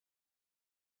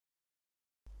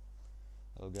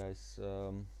Hello guys,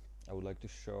 I would like to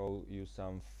show you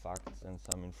some facts and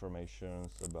some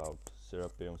informations about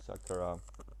Serapeum Sakkara.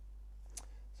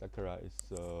 Sakkara is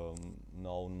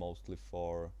known mostly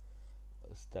for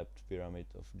a stepped pyramid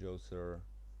of Djoser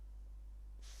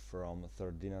from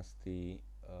 3rd dynasty,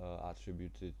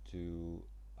 attributed to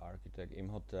architect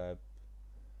Imhotep.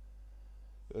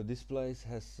 This place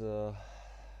has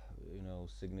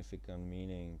significant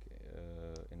meaning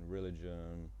in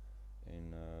religion,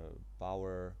 in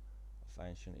power of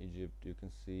ancient Egypt. You can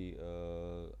see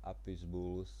Apis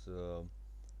bulls,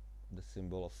 the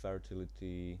symbol of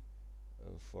fertility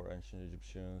for ancient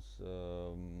Egyptians.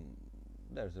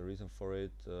 There's a reason for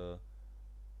it.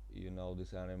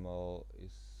 This animal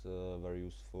is very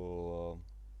useful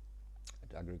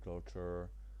at agriculture.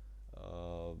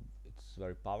 It's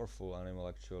very powerful animal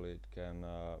actually.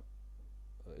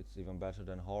 It's even better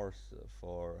than horse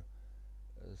for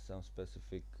some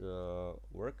specific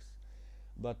works.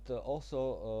 But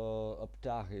also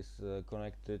Ptah is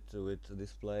connected with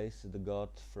this place, the god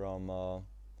from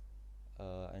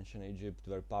ancient Egypt,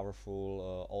 very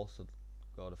powerful, also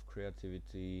god of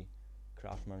creativity,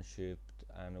 craftsmanship,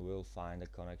 and we'll find a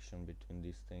connection between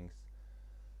these things.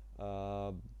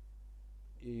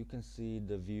 You can see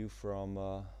the view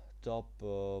from top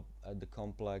at the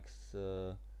complex.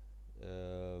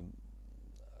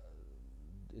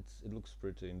 It looks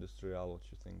pretty industrial. What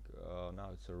you think? Now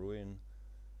it's a ruin.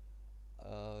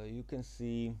 You can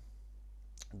see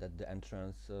that the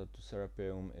entrance to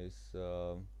Serapeum is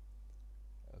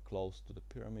close to the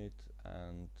pyramid,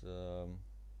 and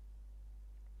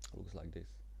looks like this.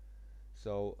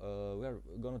 So we are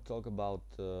going to talk about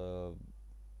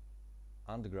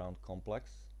underground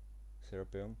complex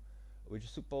Serapeum, which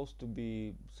is supposed to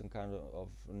be some kind of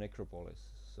necropolis.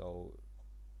 So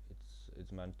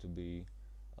it's meant to be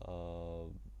a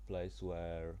place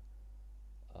where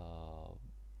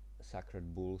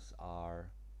sacred bulls are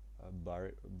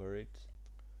buried.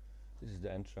 This is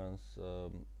the entrance.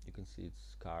 You can see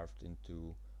it's carved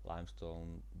into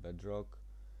limestone bedrock.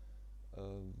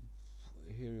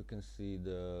 Here you can see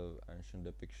the ancient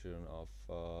depiction of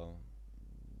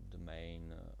the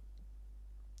main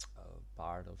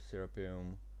part of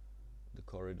Serapeum, the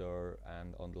corridor,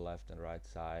 and on the left and right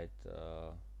side,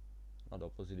 not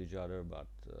opposite each other, but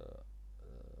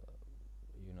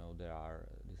there are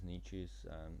these niches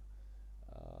and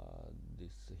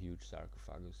these huge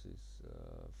sarcophaguses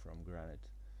from granite.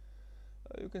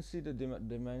 You can see the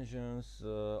dimensions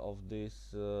of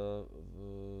this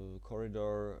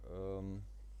corridor.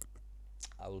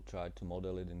 I will try to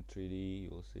model it in 3D, you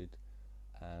will see it,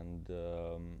 and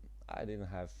I didn't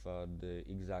have the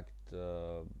exact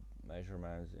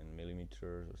measurements in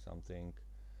millimeters or something,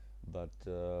 but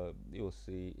you will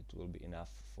see it will be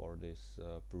enough for this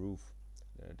proof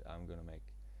that I'm gonna make.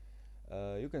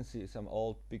 You can see some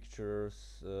old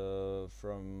pictures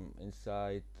from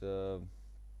inside.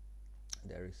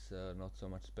 There is not so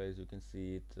much space, you can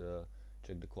see it.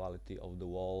 Check the quality of the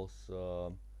walls.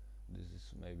 This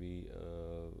is maybe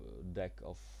a deck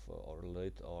of or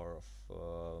lid or of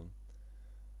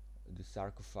the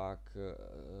sarcophag.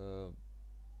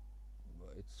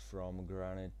 It's from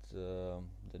granite.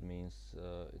 That means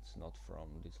it's not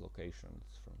from this location,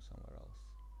 it's from somewhere else,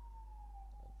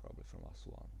 probably from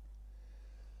Aswan.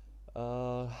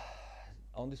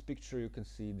 On this picture you can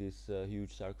see these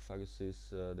huge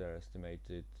sarcophaguses. They're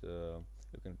estimated.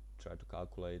 You can try to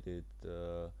calculate it.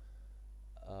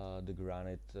 The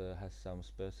granite has some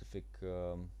specific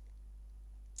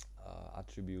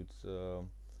attributes.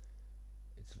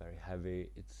 It's very heavy.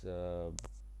 It's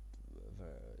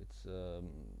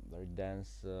very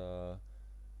dense.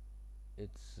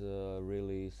 It's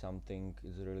really something.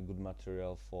 It's a really good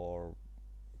material for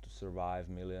to survive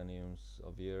millenniums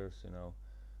of years.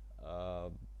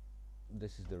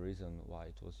 This is the reason why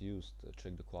it was used.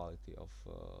 Check the quality of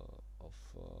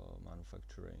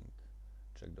manufacturing,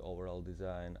 check the overall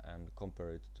design, and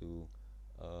compare it to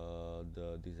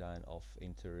the design of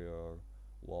interior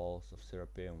walls of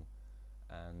Serapeum,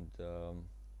 and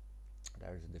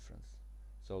there is a difference.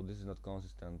 So this is not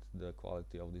consistent, the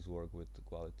quality of this work, with the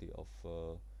quality of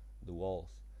the walls.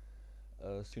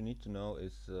 So you need to know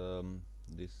is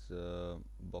this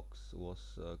box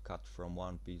was cut from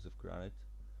one piece of granite,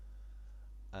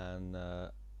 and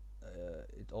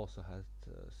it also has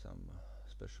some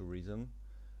special reason,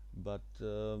 but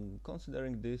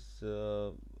considering this,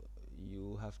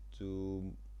 you have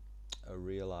to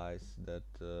realize that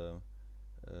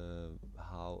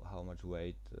how much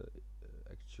weight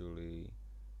actually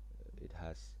it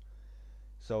has.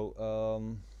 So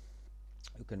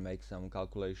you can make some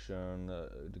calculation.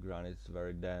 The granite is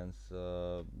very dense.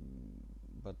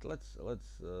 but let's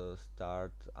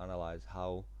start analyze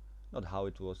how, not how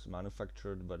it was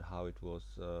manufactured, but how it was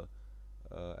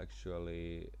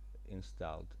actually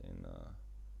installed in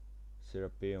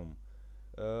Serapeum.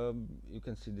 You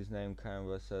can see this name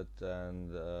Canvaset,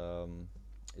 and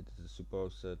it is the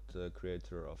supposed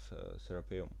creator of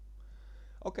Serapeum.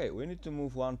 Okay, we need to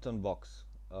move 1 ton box.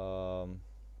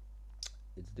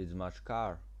 It's this much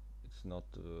car. It's not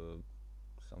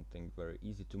something very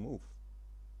easy to move.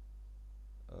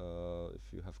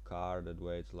 If you have car that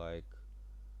weighs like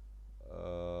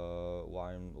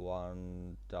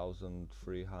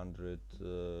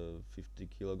 1,350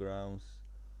 kilograms,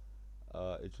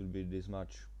 it will be this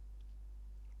much.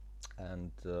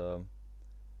 And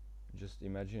just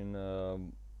imagine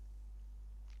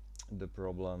the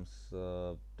problems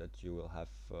that you will have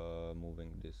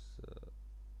moving this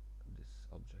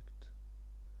object.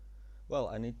 Well,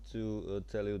 I need to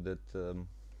tell you that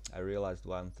I realized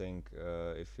one thing.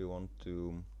 If you want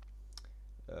to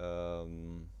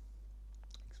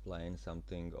explain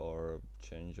something or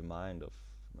change the mind of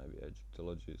maybe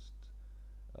Egyptologist,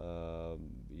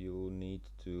 you need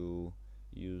to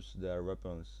use their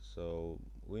weapons. So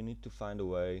we need to find a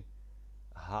way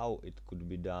how it could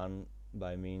be done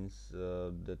by means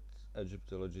that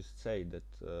Egyptologists say that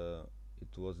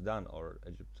it was done, or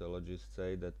Egyptologists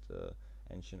say that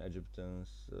ancient Egyptians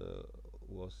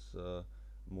was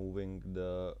moving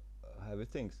the heavy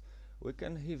things. We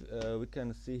can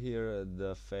see here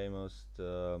the famous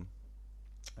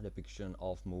depiction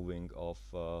of moving of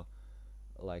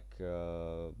like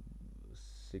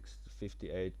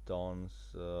 58 tons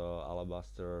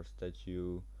alabaster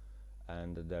statue,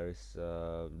 and there is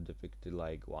depicted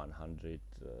like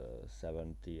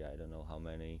 170, I don't know how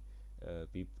many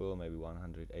people, maybe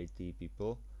 180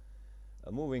 people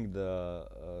moving the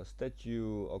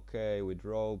statue, okay, with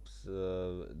ropes.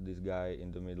 This guy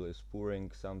in the middle is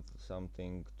pouring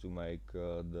something to make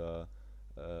the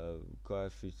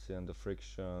coefficient of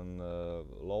friction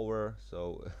lower,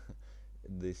 so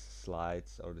these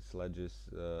slides or the sledges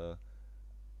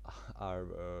are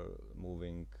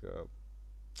moving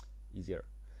easier.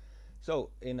 So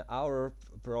in our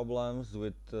problems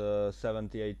with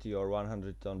 70, 80 or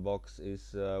 100-ton box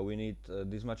is we need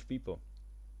this much people.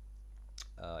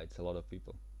 It's a lot of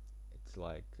people. It's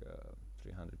like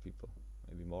 300 people,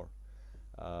 maybe more.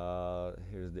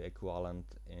 Here's the equivalent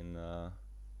in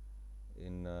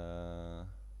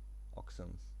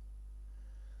oxens.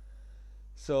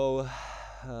 So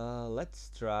let's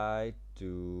try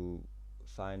to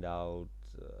find out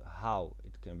how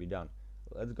it can be done.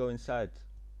 Let's go inside.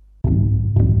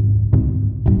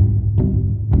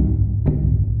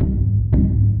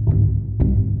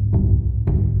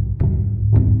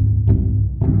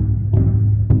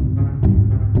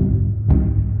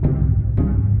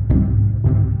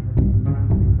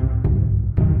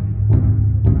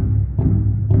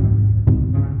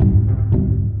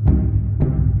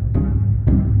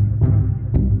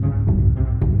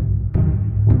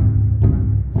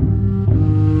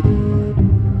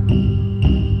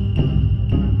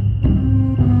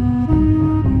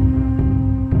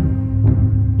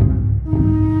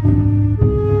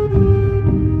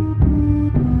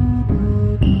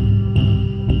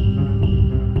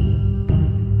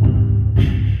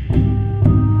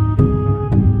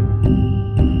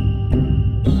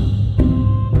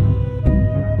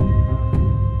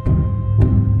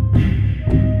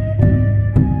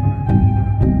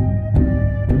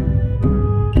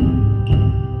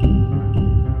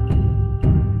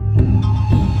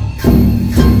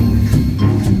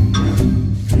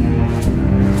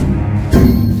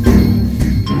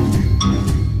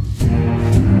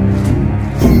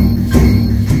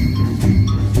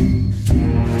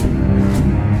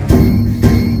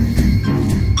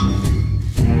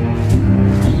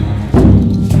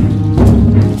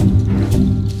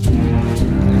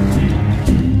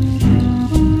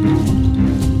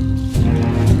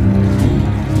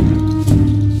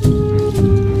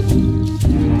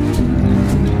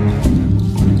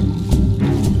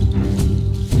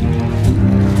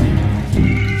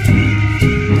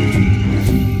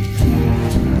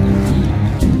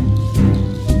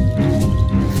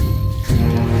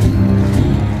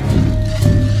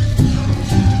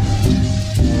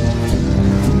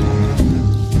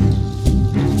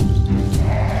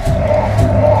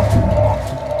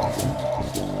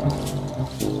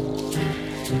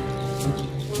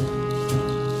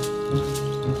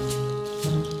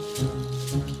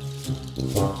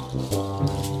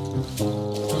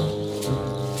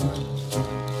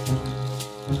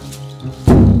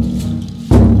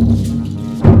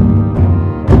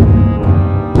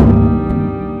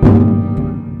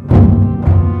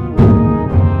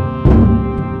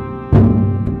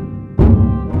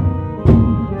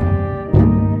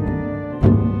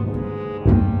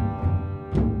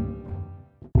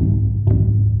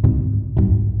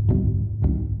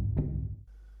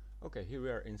 Okay, here we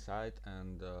are inside,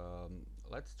 and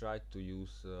let's try to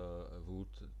use wood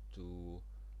to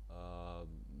uh,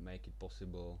 make it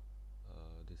possible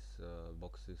these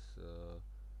boxes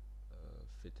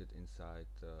fitted inside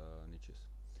niches.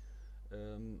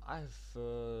 I've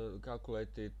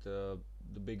calculated the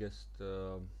biggest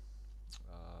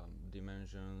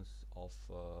dimensions of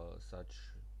such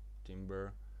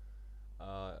timber,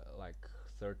 like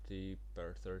 30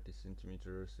 per 30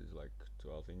 centimeters is like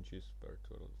 12 inches per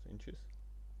 12 inches.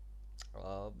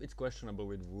 It's questionable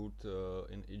with wood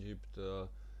in Egypt.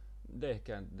 They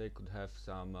could have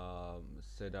some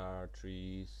cedar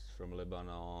trees from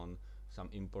Lebanon, some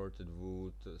imported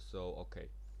wood. So okay,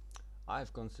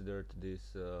 I've considered this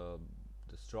the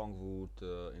strong wood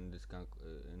in the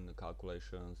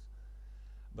calculations.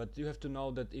 But you have to know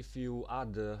that if you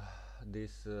add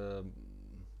this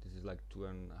is like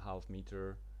 2.5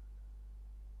 meter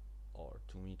or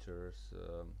 2 meters.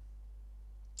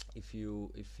 If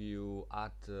you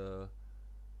add a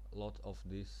lot of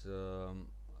this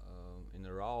in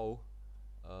a row,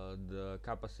 the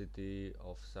capacity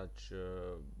of such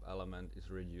element is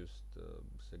reduced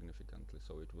significantly,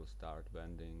 so it will start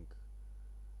bending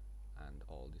and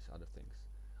all these other things.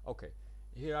 Okay,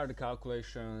 here are the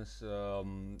calculations.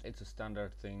 It's a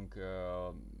standard thing.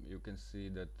 You can see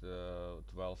that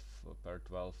 12 per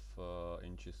 12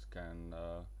 inches can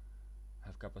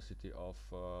have capacity of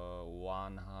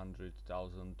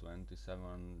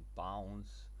 100,027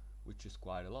 pounds, which is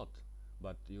quite a lot,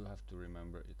 but you have to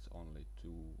remember it's only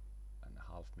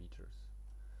 2.5 meters.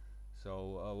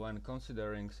 So when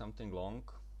considering something long,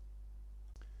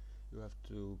 you have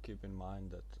to keep in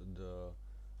mind that the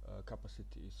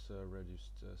capacity is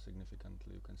reduced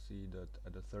significantly. You can see that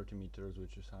at the 30 meters,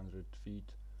 which is 100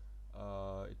 feet,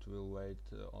 it will weigh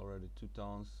already 2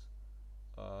 tons,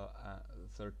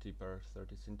 30 per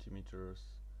 30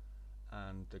 centimeters,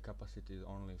 and the capacity is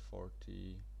only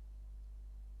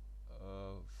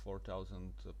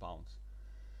 4,000 pounds.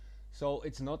 So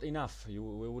it's not enough. We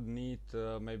would need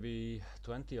maybe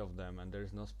 20 of them, and there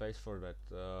is no space for that.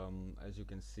 As you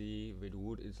can see, with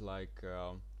wood, it's like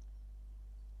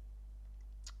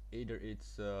either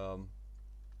it's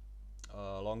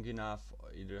long enough,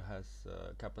 either has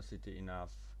capacity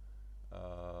enough,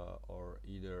 or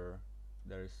either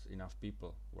there is enough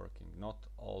people working. Not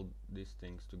all these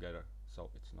things together, so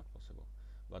it's not possible.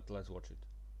 But let's watch it.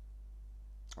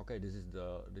 Okay, this is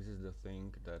the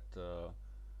thing that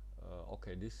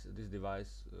okay, this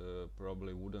device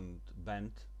probably wouldn't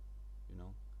bend, you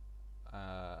know,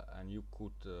 and you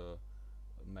could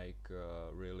make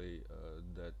really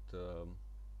that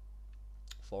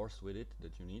force with it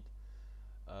that you need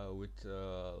with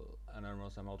an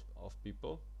enormous amount of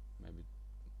people. Maybe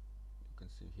you can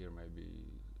see here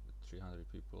maybe 300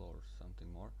 people or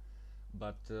something more,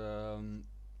 but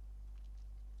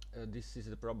this is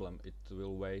the problem. It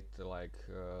will weigh like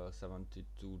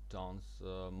 72 tons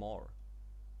more.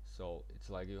 So it's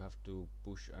like you have to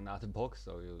push another box.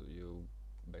 So you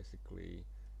basically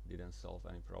didn't solve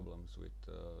any problems with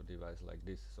a device like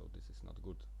this. So this is not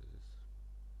good. This is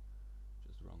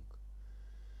just wrong.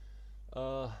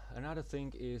 Another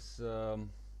thing is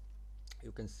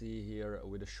you can see here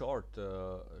with the short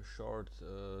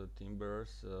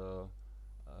timbers.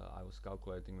 I was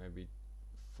calculating maybe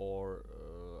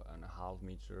 4.5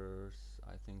 meters,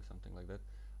 I think, something like that.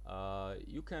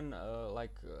 You can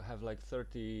have like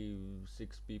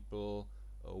 36 people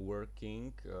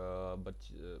working, but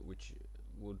which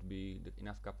would be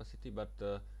enough capacity, but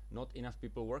not enough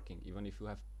people working, even if you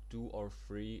have 2 or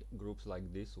 3 groups like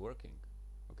this working.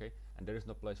 Okay, and there is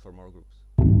no place for more groups.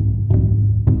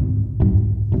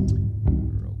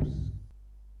 Ropes.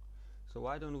 So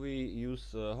why don't we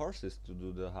use horses to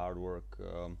do the hard work?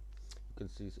 You can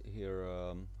see here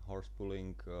horse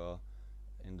pulling.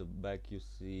 In the back you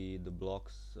see the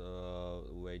blocks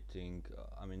waiting.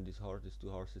 I mean, these two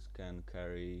horses can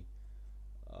carry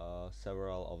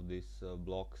several of these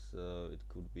blocks. It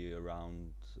could be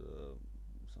around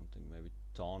something maybe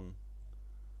ton,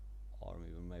 or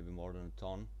even maybe more than a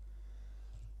ton.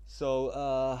 So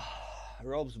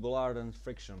ropes, bollard, and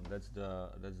friction. That's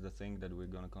the thing that we're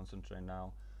gonna concentrate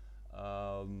now.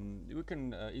 We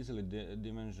can easily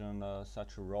dimension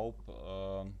such a rope.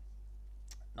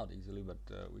 Not easily, but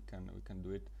we can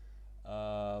do it.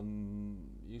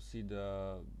 You see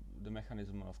the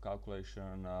mechanism of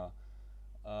calculation.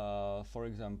 For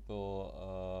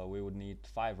example, we would need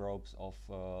 5 ropes of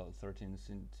 13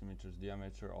 centimeters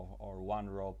diameter, or 1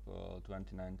 rope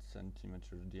 29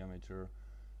 centimeters diameter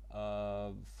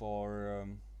for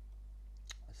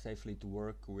safely to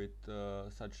work with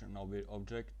such an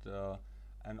object.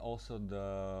 and also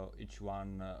the each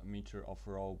 1 meter of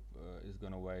rope is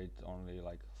gonna weigh only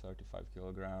like 35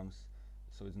 kilograms,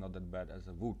 so it's not that bad as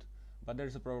a wood. But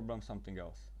there's a problem somewhere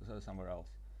else.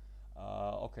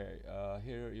 Okay,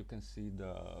 here you can see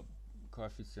the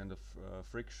coefficient of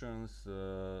frictions,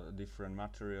 different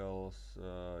materials.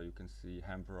 You can see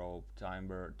hemp rope,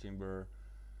 timber.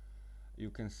 You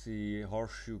can see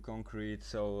horseshoe concrete.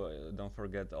 So don't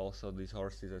forget also these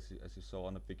horses, as you saw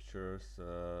on the pictures.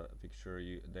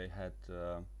 They had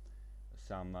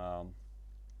some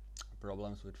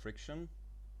problems with friction.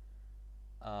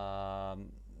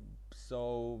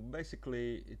 So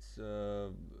basically, it's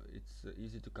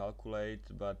easy to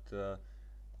calculate, but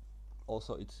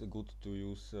also it's good to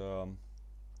use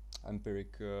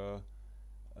empiric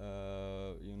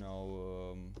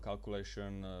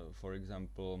calculation, for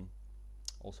example,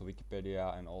 also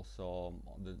Wikipedia, and also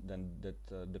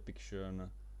that depiction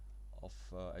of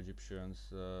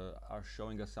Egyptians are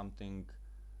showing us something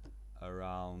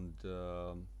around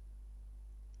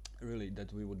really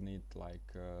that we would need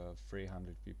like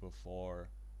 300 people for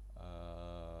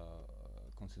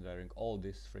considering all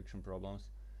these friction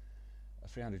problems,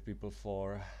 300 people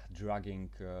for dragging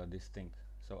this thing.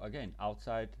 So again,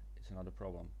 outside it's not a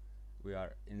problem. We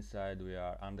are inside, we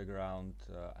are underground,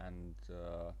 and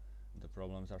the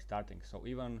problems are starting. So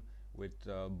even with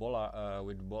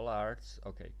bollards,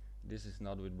 okay, this is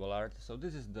not with bollards. So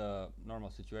this is the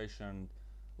normal situation.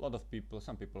 A lot of people,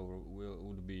 some people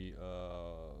would be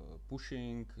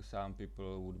pushing, some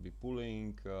people would be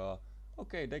pulling.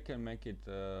 Okay, they can make it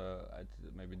at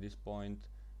maybe this point,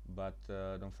 but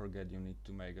don't forget you need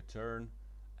to make a turn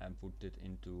and put it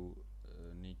into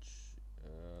niche.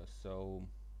 So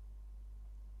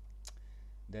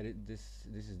this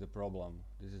is the problem.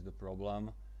 This is the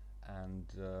problem, and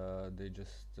they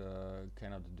just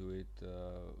cannot do it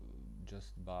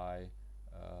just by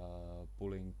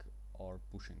pulling or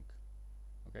pushing.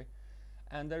 Okay,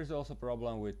 and there's also a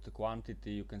problem with the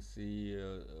quantity. You can see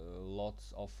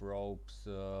lots of ropes.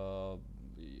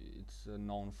 It's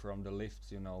known from the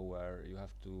lifts, where you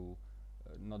have to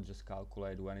not just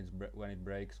calculate when it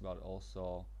breaks, but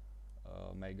also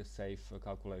make a safe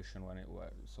calculation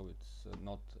so it's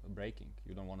not breaking.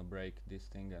 You don't want to break this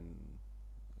thing and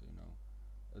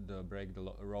break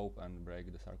the rope and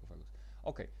break the sarcophagus.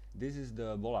 Okay, this is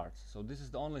the bollards. So this is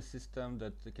the only system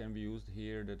that can be used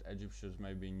here that Egyptians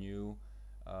maybe knew,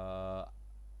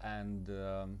 and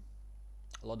a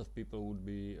lot of people would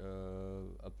be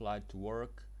applied to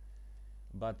work.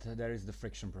 But there is the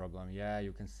friction problem. Yeah,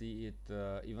 you can see it.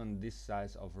 Even this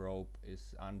size of rope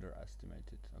is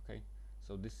underestimated. Okay,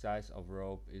 so this size of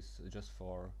rope is just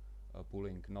for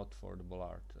pulling, not for the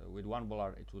bollard. With one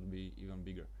bollard, it would be even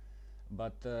bigger.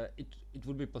 But it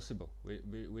would be possible.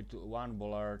 With one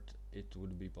bollard, it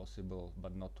would be possible,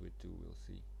 but not with two. We'll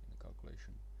see in the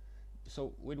calculation.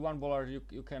 So with one bollard,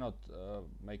 you cannot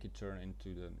make it turn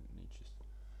into the niches.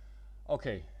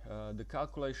 Okay, the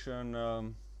calculation.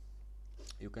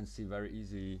 You can see very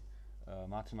easy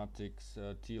mathematics.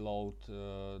 T load,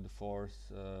 the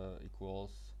force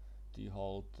equals T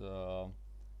hold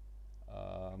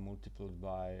multiplied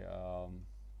by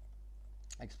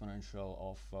exponential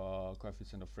of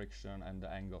coefficient of friction and the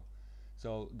angle.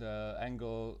 So the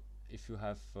angle, if you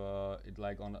have it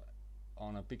like on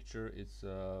a picture, it's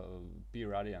p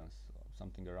radians,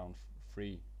 something around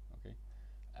 3. Okay,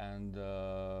 and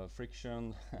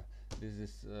friction. This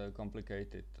is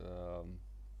complicated.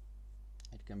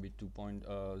 It can be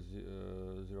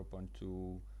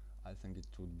 0.2. I think it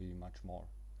would be much more.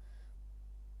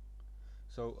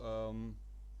 So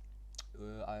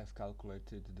I have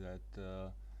calculated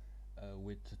that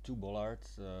with 2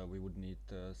 bollards we would need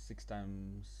 6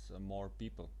 times more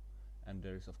people, and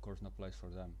there is of course no place for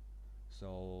them.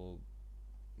 So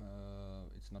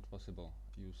it's not possible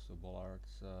to use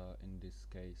bollards in this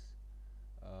case.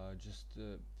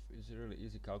 It's a really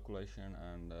easy calculation,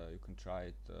 and you can try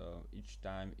it each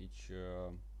time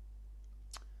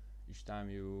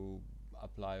you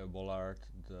apply a bollard.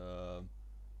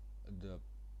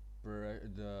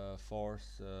 The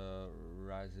force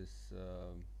rises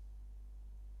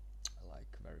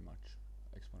like very much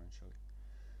exponentially.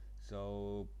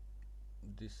 So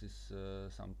this is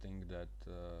something that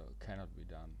cannot be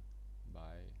done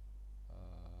by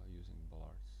using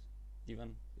bollards,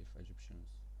 even if Egyptians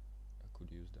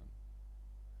could use them.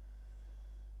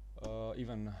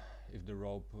 Even if the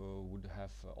rope would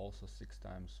have also 6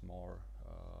 times more,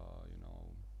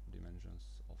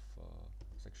 dimensions of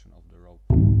section of the rope.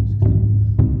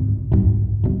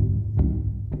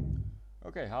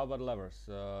 Okay, how about levers?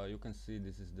 You can see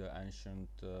this is the ancient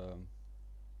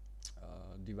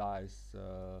device.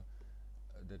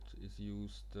 that is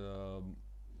used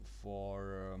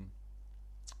for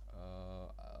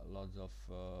lots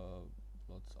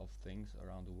of things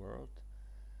around the world.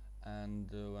 And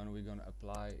when we're gonna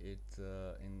apply it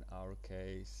in our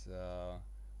case,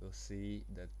 we'll see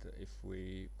that if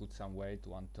we put some weight,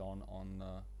 1 ton,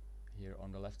 on here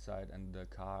on the left side, and the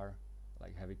car,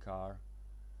 like heavy car,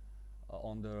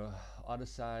 on the other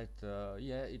side,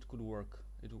 yeah, it could work.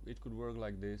 It could work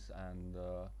like this. And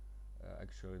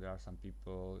actually there are some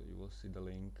people, you will see the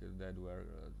link, that were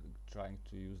trying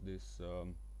to use this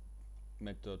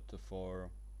method for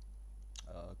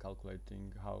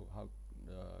calculating how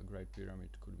the Great Pyramid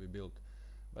could be built.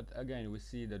 But again, we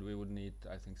see that we would need,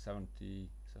 I think, 70s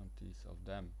of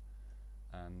them.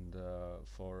 And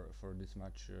for this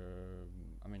much,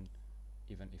 I mean,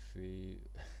 even if we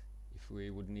if we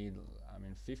would need, I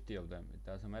mean, 50 of them, it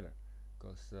doesn't matter,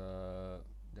 because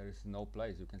there is no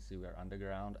place. You can see we are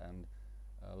underground, and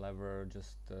lever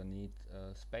just need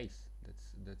space.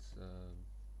 That's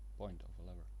point of a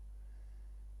lever.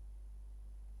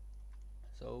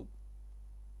 So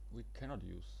we cannot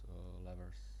use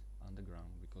levers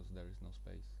underground because there is no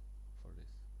space for this.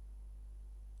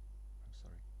 I'm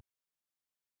sorry.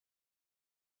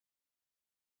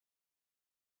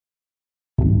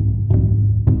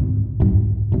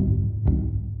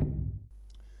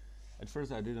 At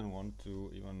first I didn't want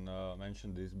to even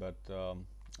mention this, but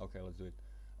okay, let's do it.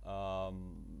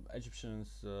 Ancient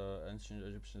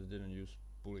Egyptians didn't use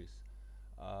pulleys.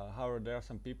 However, there are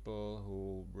some people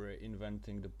who were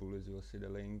inventing the pulleys. You will see the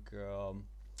link,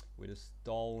 with a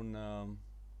stone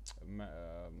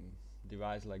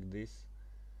device like this.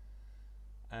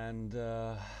 And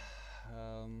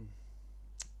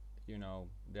you know,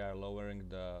 they are lowering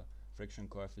the friction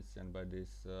coefficient by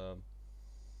this,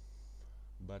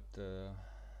 but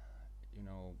you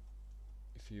know,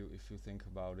 if you think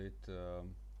about it,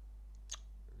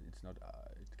 it's not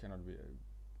it cannot be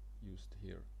used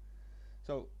here.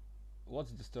 So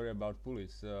what's the story about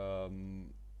pulleys?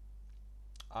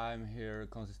 I'm here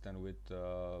consistent with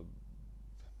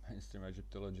mainstream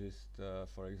Egyptologists.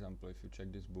 For example, if you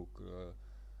check this book,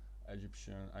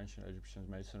 Ancient Egyptian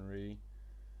Masonry,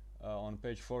 on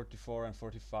page 44 and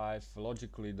 45,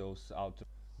 logically those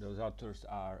authors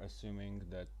are assuming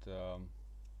that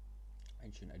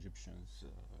ancient Egyptians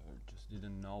just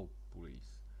didn't know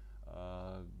pulleys.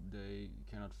 They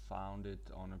cannot found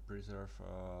it on a preserved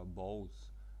bows,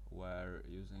 where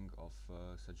using of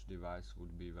such device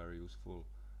would be very useful.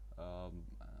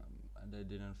 And they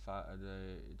didn't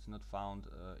it's not found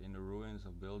in the ruins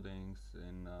of buildings.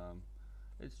 In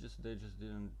they just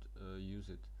didn't use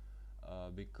it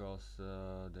because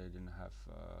they didn't have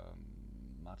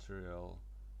material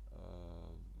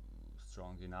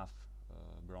strong enough.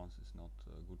 Bronze is not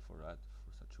good for that,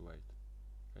 for such a weight.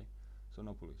 Okay, so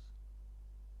no pulleys.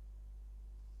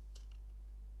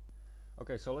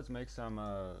 Okay, so let's make some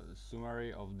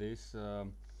summary of this.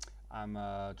 I'm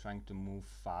trying to move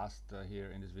fast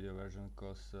here in this video version,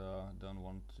 because don't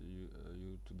want you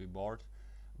to be bored.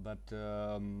 But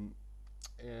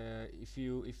if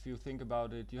you think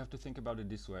about it, you have to think about it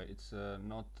this way. It's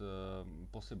not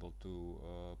possible to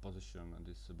position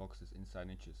these boxes inside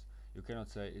niches. You cannot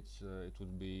say it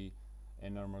would be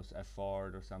enormous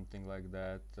effort or something like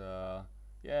that.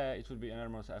 Yeah, it would be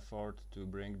enormous effort to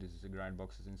bring these grind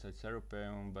boxes inside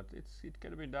Serapeum, but it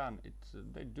can be done.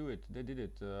 They did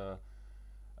it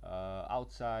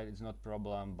outside. It's not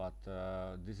problem, but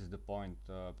this is the point.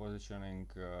 Positioning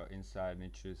inside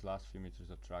niches, last few meters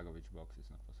of track of each box is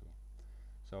not possible.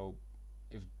 So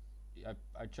if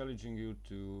I'm challenging you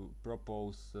to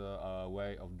propose a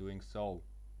way of doing so,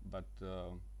 but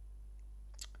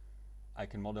I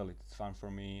can model it. It's fun for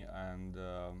me, and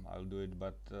I'll do it,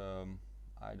 but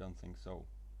I don't think so.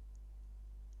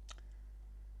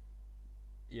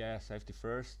 Yeah, safety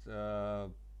first,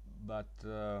 but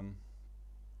I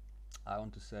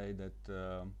want to say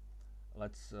that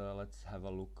let's have a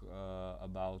look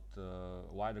about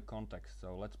wider context.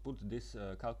 So let's put this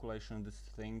calculation, these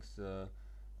things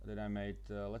that I made,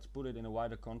 let's put it in a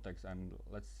wider context, and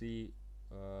let's see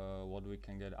what we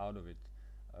can get out of it.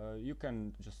 You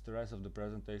can just, the rest of the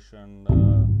presentation,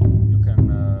 you can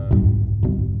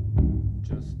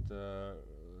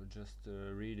just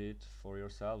read it for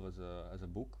yourself as a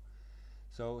book.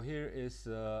 So here is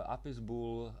Apis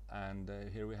bull, and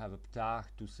here we have a ptah,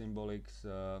 two symbolics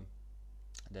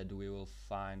that we will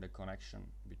find a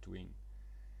connection between.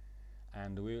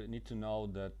 And we need to know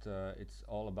that it's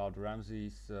all about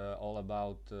Ramses, all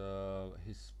about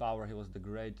his power. He was the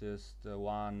greatest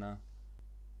one,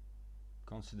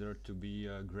 considered to be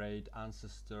a great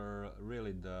ancestor,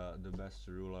 really the best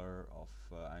ruler of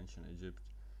ancient Egypt.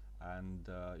 and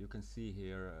you can see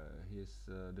here his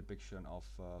depiction of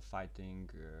fighting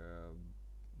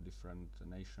different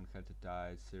nation,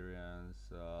 Hittites, Syrians,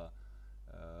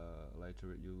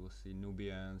 later you will see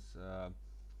Nubians,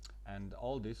 and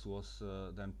all this was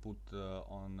then put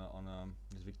on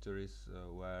these victories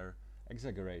were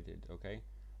exaggerated, okay,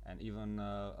 and even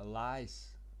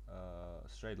lies,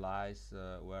 straight lies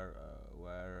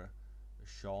were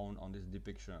shown on these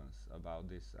depictions about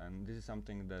this, and this is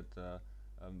something that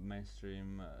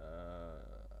mainstream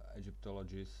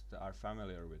Egyptologists are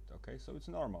familiar with. Okay, so it's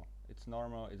normal. It's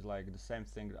normal. It's like the same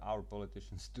thing that our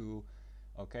politicians do.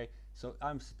 Okay, so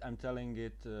I'm telling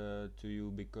it to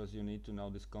you because you need to know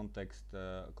this context,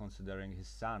 considering his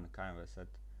son Canvas, that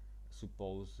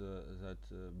suppose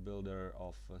that builder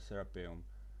of Serapeum,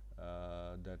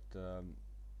 that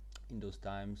in those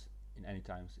times, in any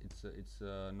times, it's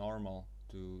normal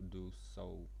to do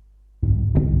so